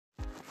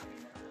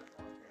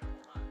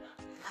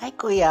Hi,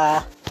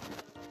 Kuya.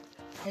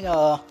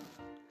 Hello.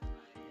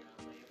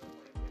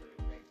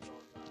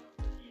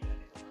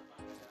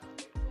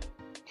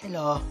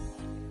 Hello.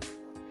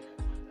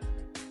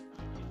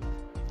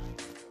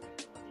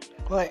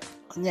 Hoy,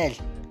 Onel.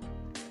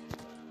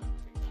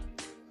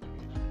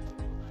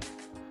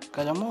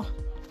 Kala mo,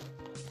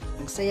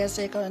 ang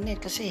saya-saya ka, Onel,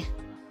 kasi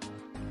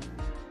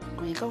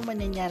kung ikaw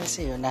man nangyari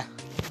sa'yo na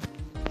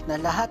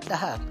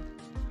lahat-lahat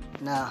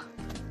na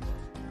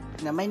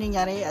may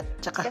nangyari at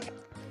saka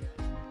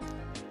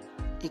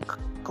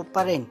ikaw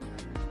pa rin,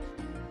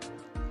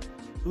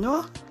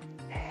 no?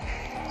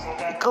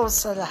 Ikaw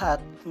sa lahat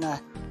na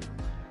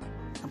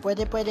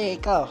pwede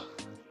ikaw,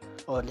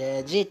 o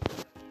legit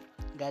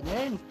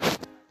ganun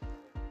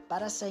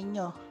para sa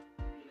inyo,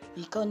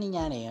 ikaw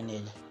nangyari yun,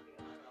 Onel.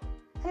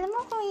 Alam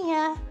mo,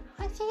 Kuya,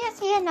 ang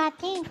siya-siya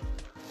natin.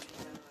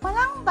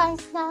 Walang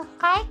bans na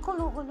kahit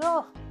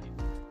gulo-gulo.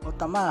 O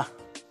tama.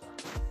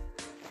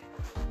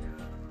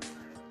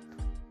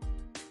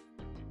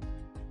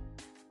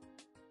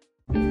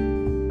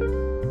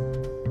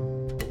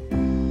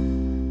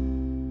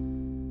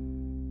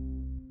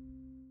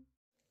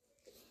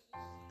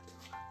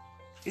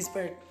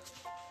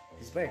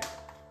 Isbert.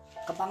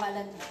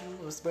 Kapangalan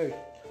ng Isbert.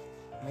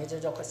 Medyo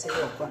joke kasi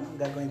ko kung anong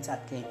gagawin sa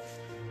akin.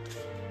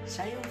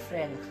 Siya yung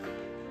friend.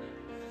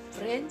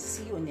 Friend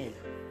si Onel.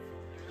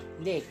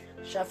 Hindi,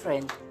 siya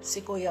friend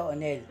si Kuya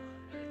Onel.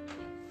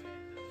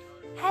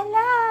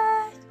 Hala!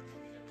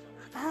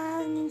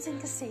 Minsan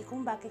kasi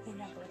kung bakit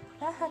ginagawa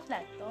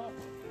lahat to.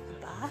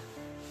 Diba?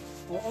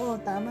 Oo,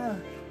 tama.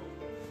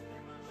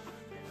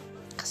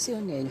 Kasi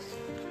Onel,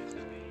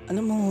 ano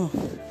mo,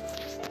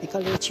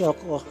 ikaw leche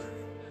ako.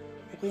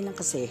 Okay lang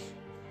kasi.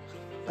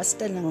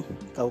 Basta lang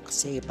ikaw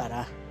kasi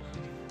para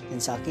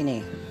yun sa akin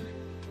eh.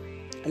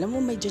 Alam mo,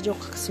 may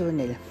joke kasi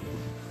Onel.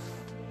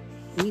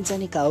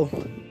 Minsan ikaw,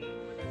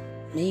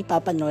 may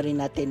papanoorin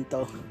natin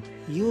to.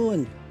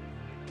 Yun.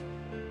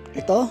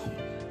 Ito,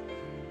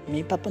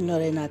 may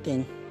papanoorin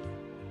natin.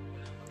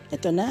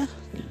 Ito na.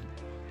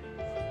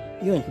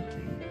 Yun.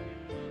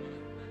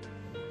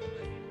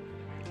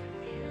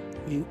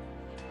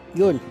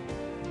 Yun.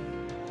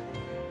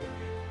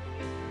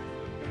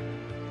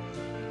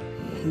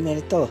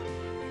 Ito.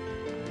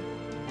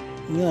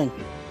 Yun.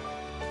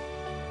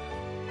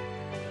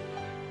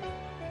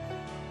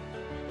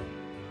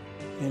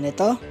 Yun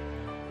ito.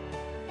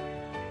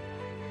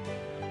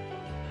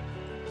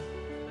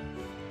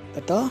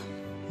 Ito.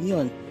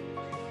 Yun.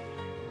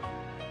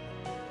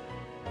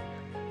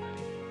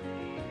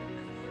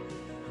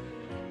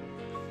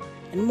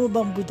 Ano mo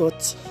bang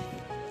budots?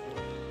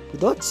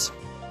 Budots?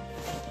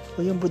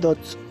 O yung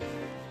budots?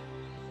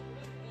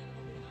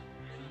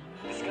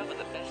 Discover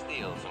the best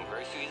deals on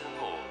groceries and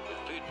more with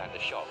Food Panda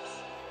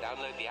shops.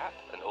 Download the app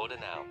and order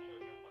now.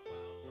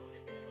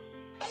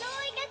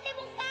 Aloy, kasi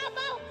mong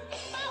sabaw!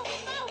 Sabaw!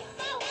 Sabaw!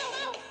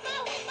 Sabaw!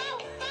 Sabaw! Sabaw!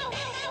 Sabaw!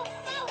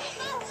 Sabaw!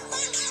 Sabaw!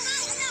 Sabaw!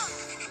 Sabaw!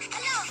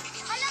 Alo!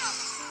 Alo!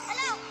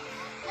 Alo!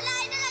 Alo!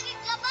 Ay na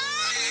laging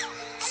laban!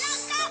 Alo!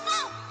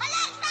 Sabaw!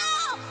 Alo!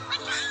 Sabaw!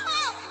 Ang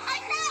sabaw!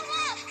 Ang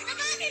sabaw!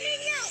 Sabahin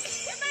ninyo!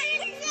 Sabahin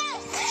ninyo!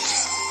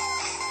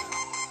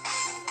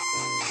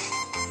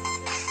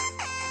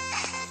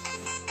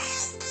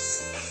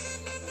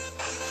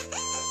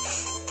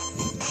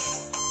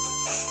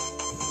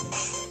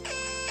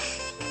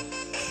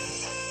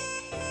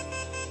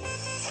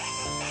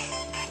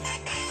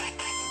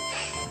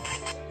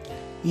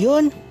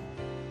 Yun.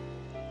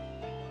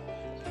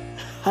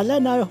 Hala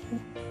na.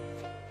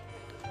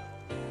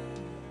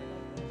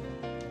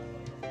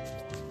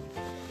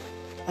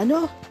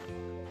 Ano?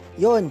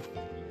 Yun.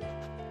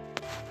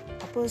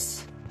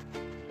 Tapos,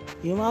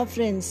 yung mga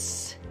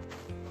friends,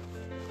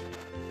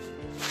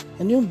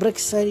 ano yung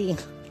breakfast?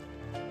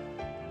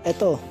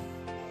 Eto.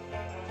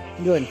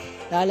 Yun.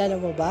 Naalala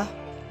mo ba?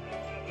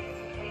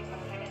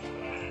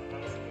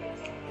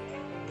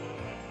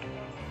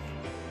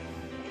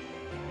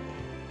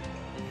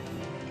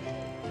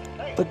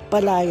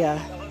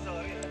 Pagpalaya.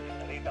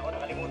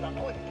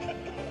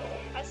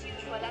 As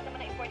usual, lahat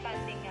naman ang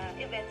importanteng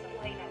event sa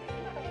buhay natin.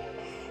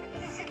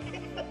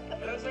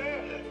 Hello, sir.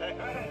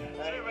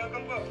 Sir,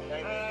 welcome po.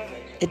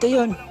 Ito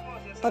yun.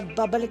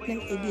 Pagbabalik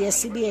ng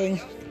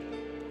ABS-CBN.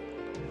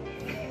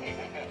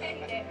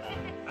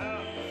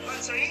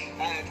 Sorry?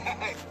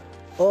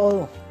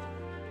 Oo.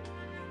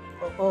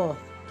 Oo.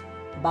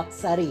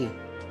 Baksari.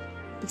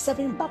 Ibig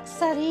sabihin,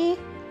 baksari.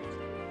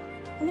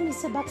 Ano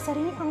sa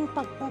baksari ang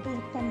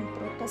pagbabalik ng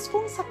prutas?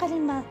 Kung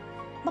sakaling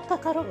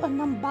makakaroon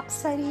ng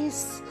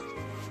baksaris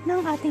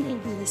ng ating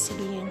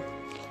ABS-CBN,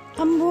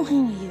 ang buhay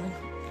ngayon.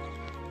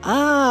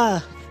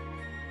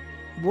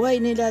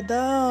 Buhay nila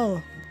daw.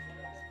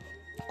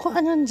 Kung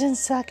ano dyan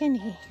sa akin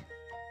eh.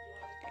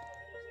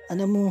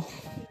 Alam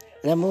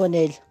mo,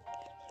 Onel,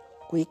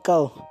 kung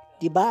ikaw,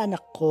 di ba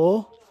anak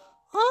ko?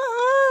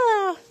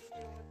 Oo!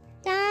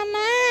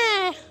 Tama!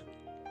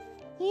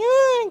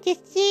 Yun,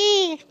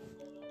 kasi.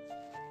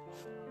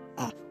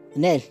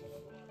 Onel,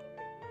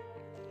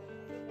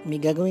 may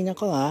gagawin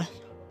ako ha.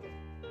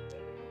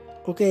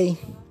 Okay.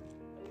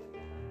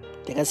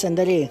 Teka,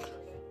 sandali.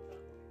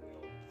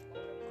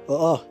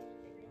 Oo.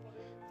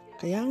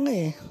 Kaya nga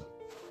eh.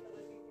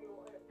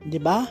 Di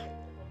ba?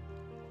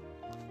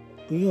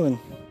 Yun.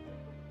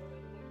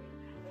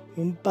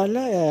 Yung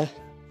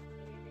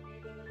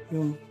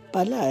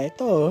pala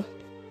ito.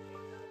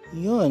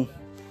 Yun.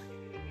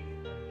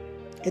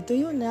 Ito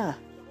yun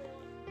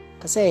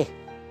Kasi,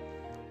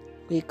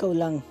 kung ikaw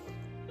lang,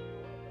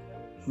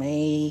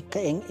 may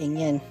kaing-ing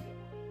yan.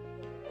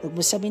 Huwag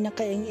mo sabihin na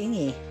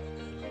kaing-ing eh.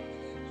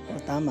 O,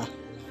 tama.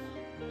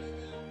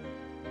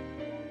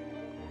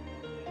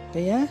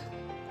 Kaya,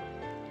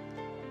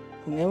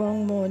 kung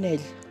ewan mo,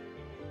 Nel,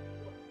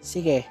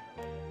 sige.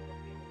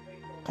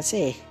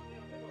 Kasi,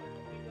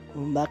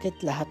 kung bakit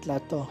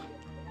lahat-lahat to.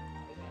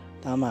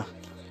 Tama.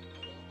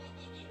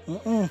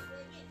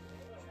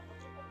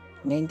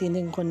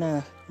 Naintindihan ko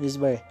na,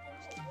 Whisper.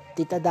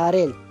 Tita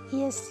Daryl.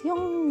 Yes,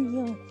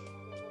 yung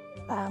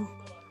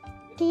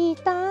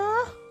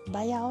tita,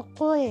 bayaw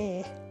ko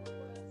eh.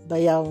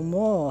 Bayaw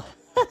mo.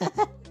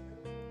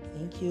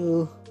 Thank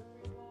you.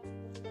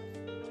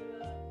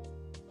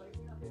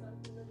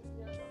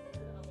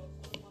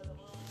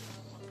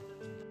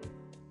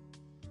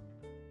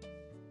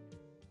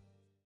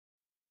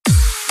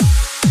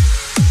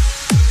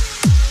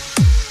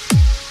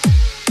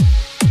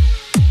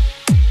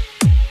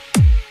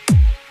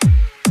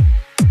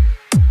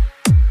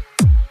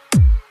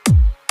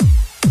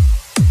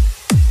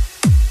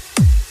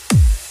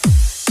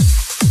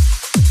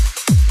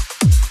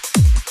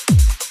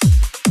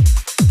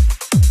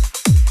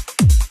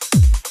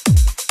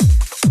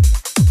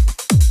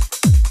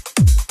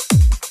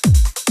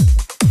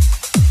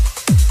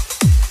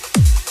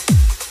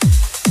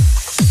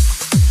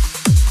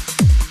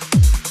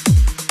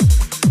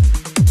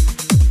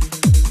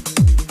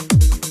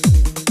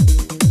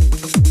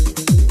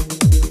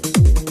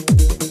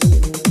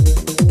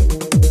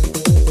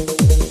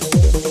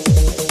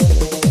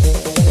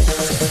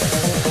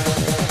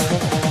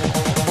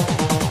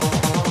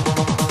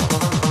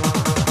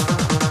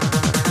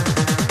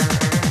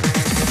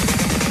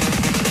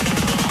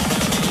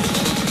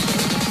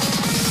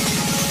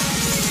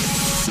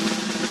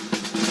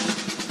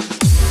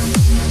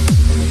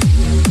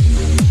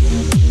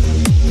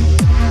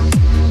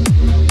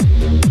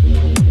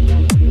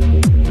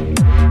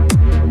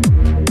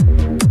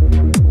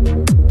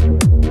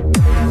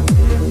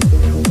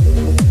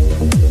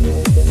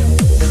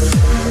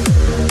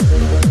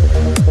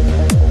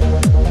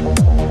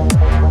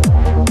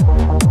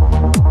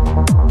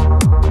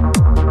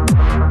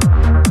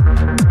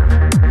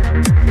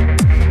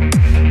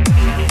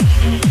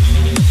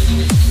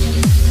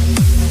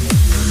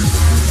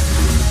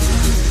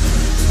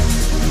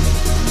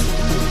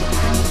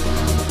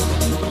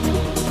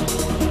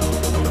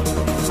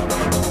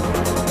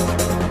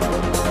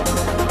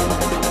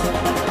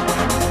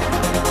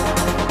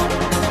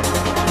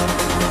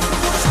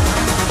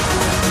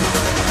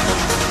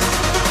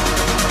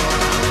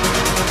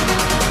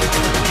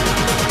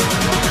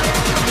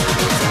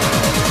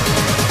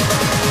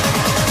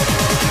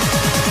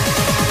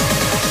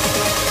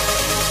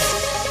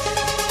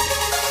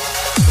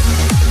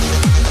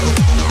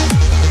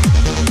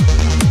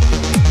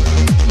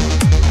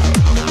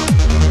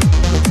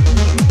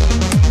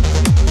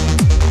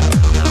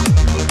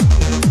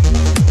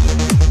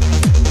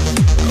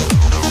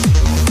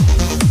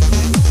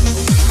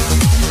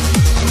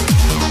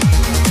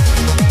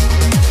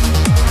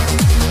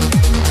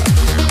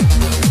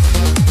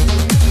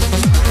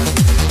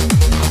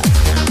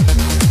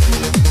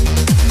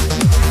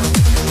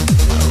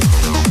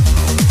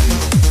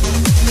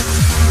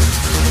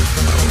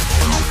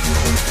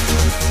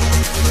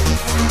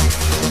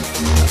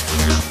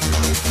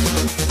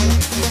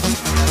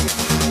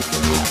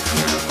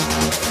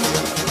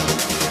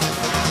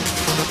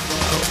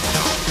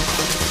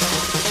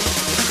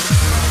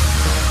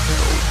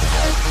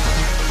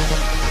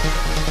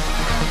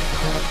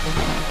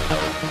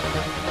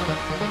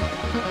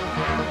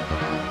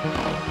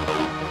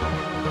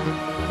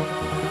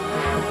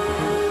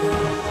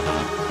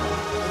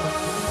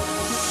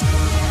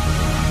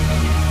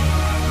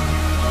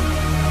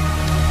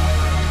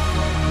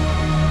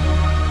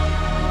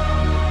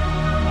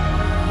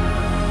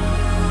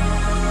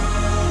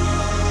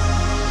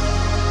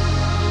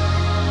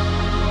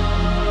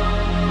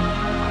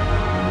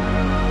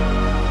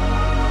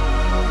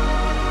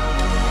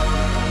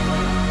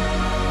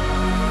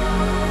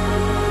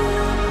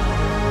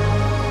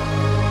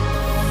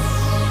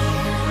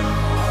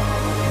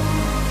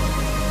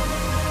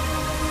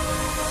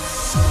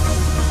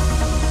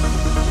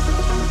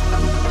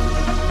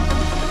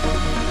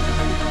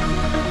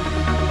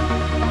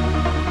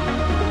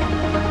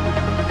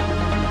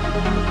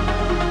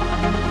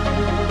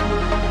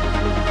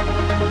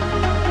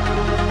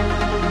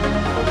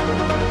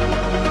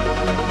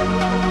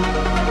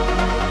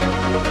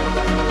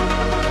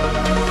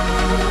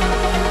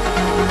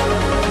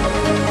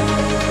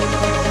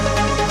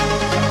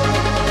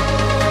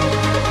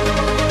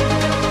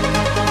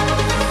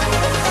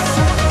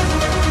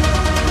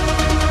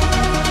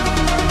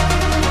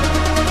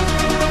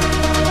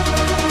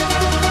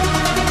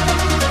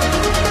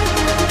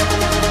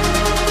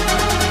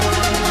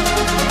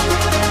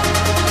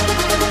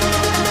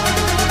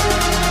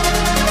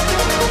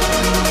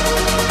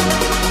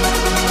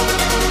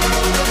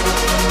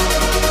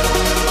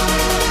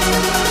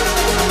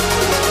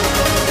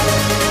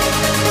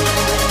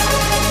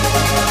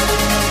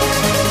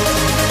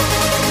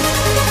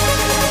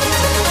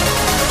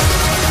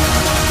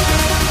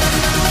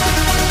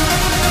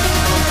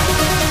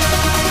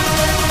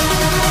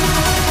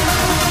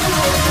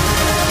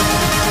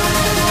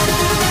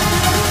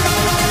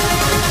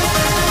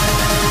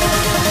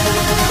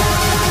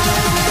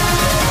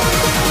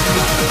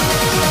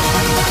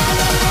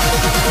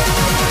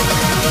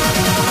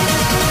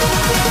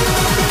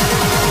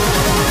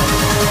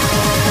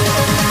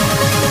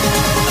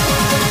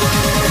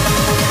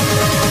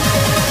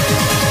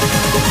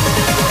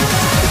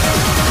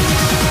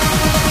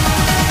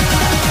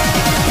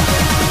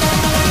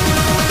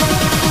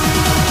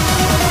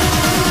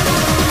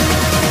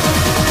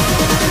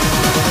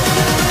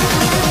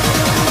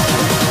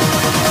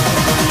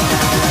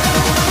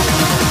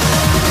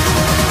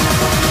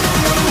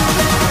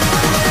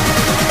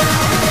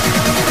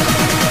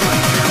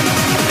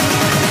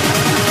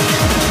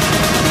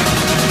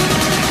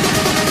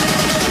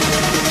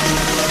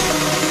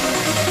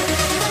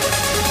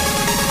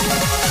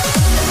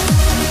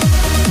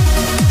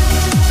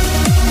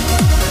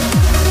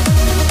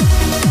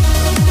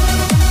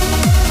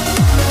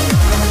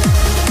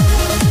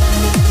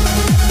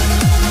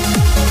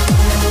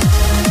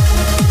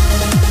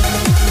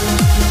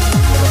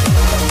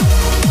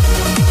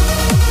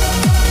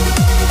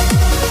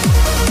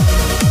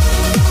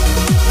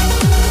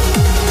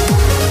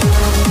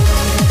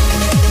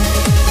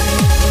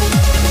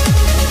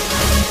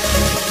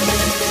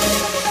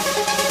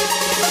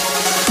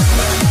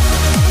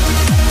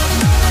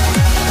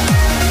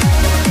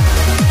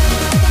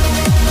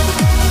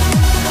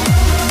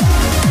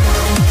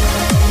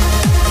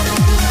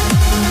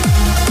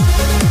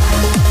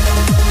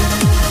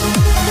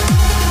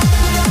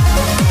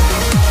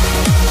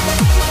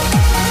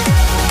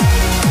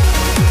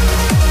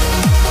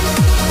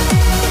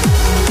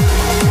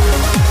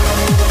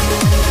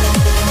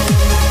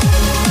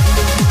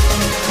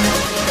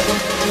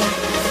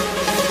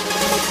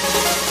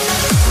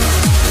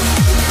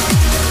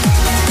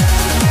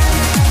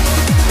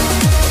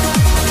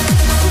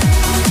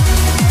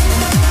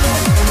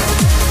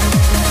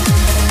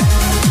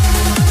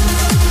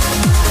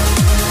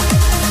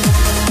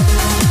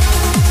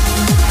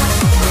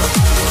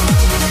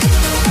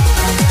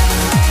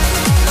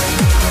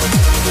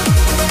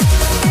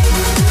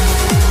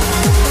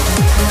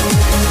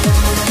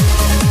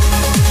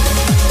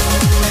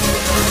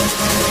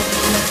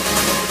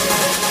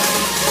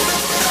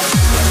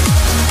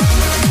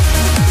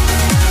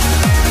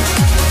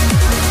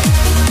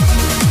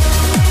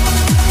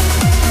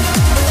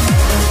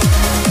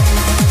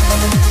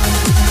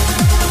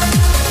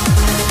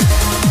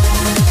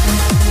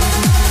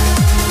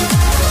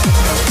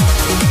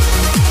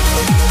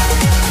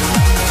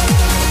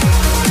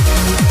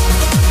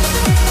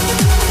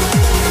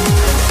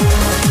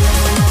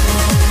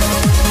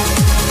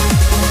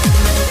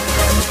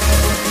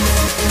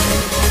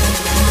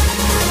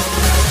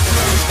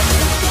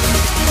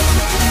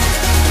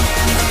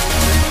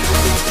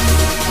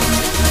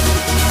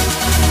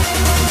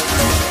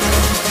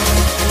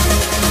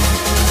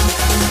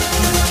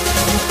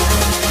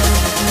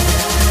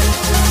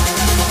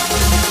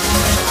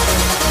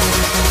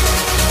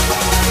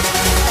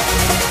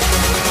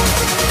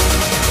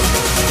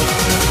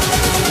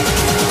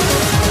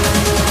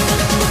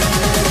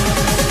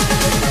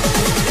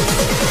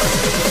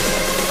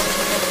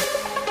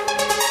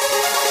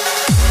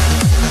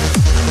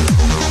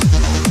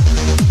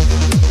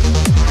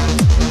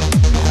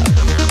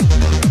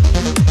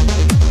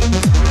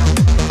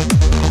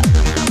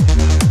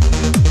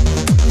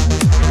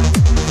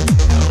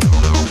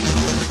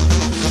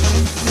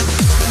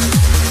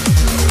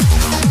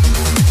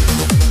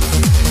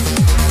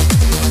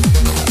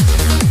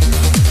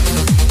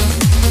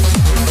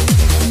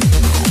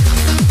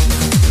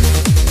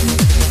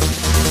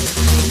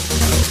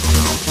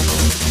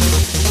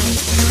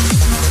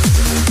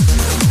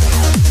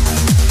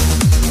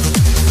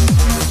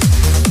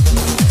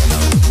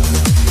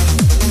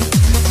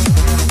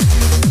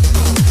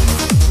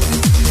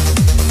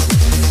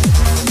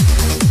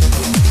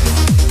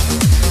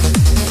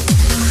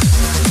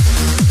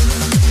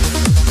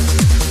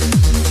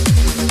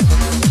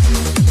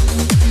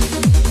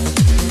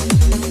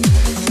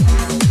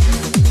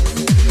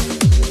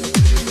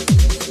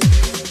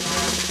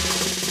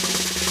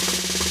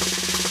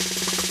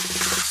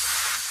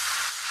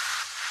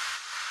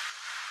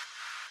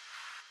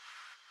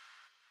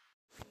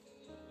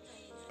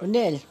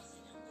 Ronel.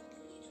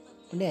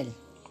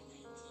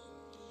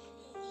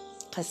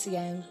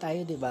 Kasiyahan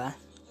tayo, di ba?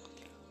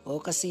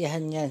 O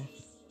kasiyahan yan.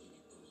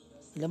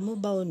 Alam mo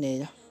ba,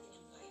 Ronel?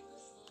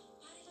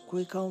 Kung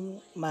ikaw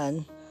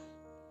man,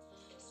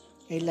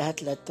 ay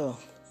lahat-lahat to.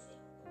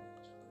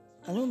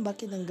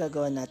 Bakit ang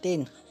gagawa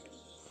natin?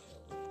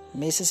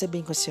 May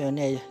sasabihin ko si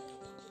Ronel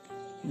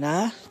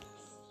na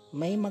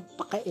may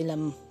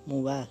magpakailam mo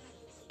ba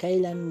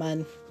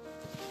kailanman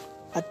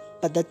at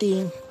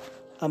padating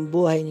ang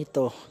buhay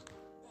nito.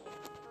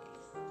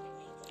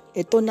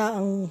 Ito na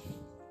ang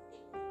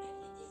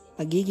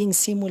magiging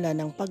simula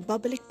ng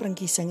pagbabalik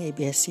prangkisang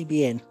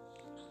ABS-CBN.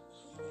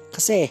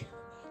 Kasi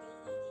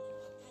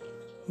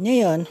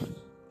ngayon,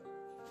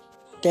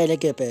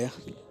 Kepler,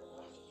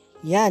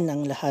 yan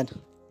ang lahat.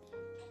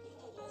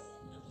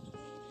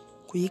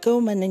 Kung ikaw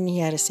man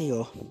nangyayari sa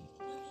iyo,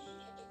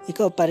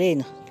 ikaw pa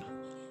rin.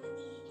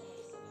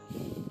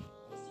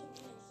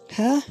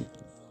 Ha?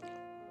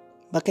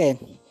 Bakit?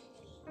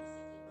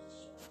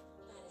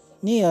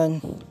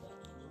 Ngayon,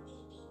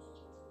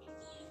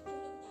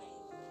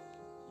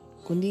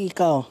 kundi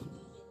ikaw,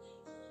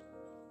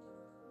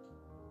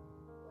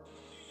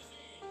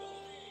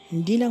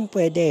 hindi lang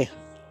pwede.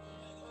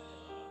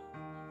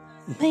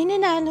 May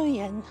nanalo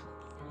yan.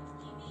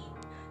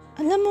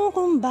 Alam mo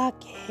kung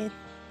bakit?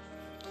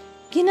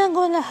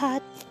 Ginagawa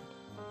lahat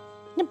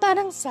na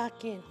parang sa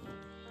akin.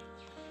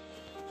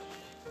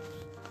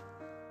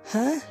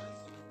 Ha?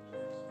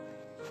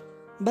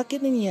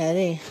 Bakit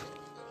nangyari?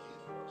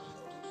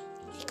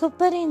 Ikaw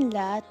pa rin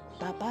lahat,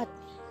 dapat.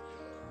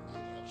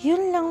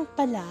 Yun lang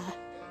pala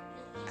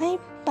ay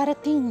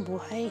parating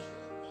buhay.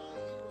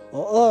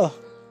 Oo.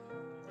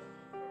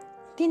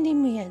 Tindi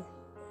mo yan.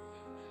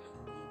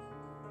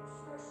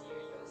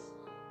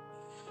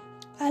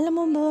 Alam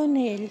mo ba,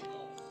 Nel?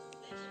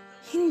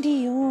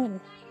 Hindi yun.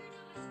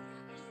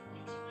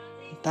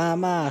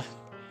 Tama.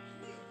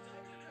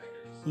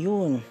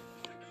 Yun.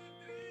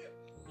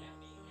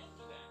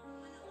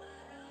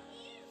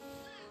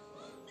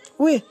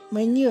 Uy,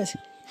 may news.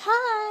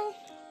 Hi!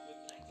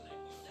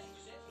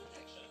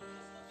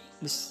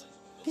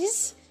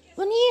 Miss,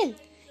 O'Neill,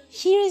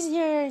 here is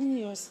your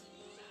news.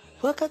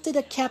 welcome to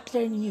the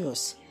Kepler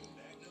news.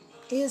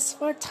 It is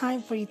for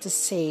time for you to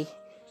say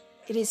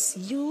it is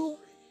you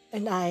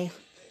and I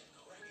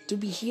to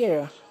be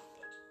here.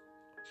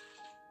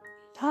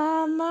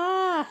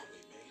 Tama!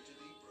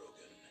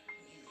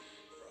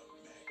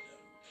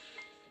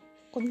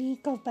 Kung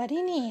ikaw pa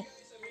rin eh.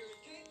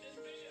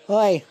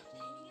 Hoy,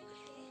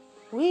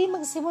 Uy,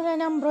 magsimula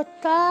ng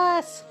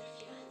broadcast.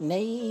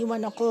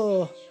 naiiwan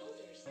ako.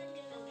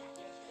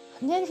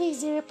 And then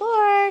here's the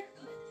report.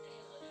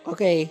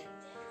 Okay.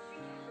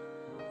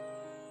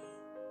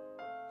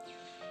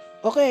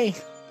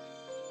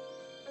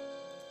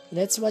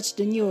 Let's watch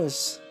the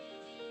news.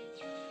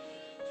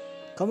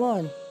 Come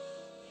on.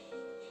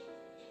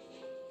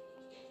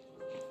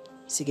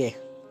 Sige.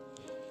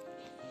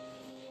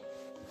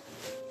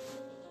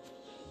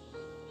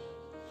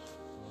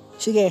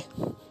 Sige.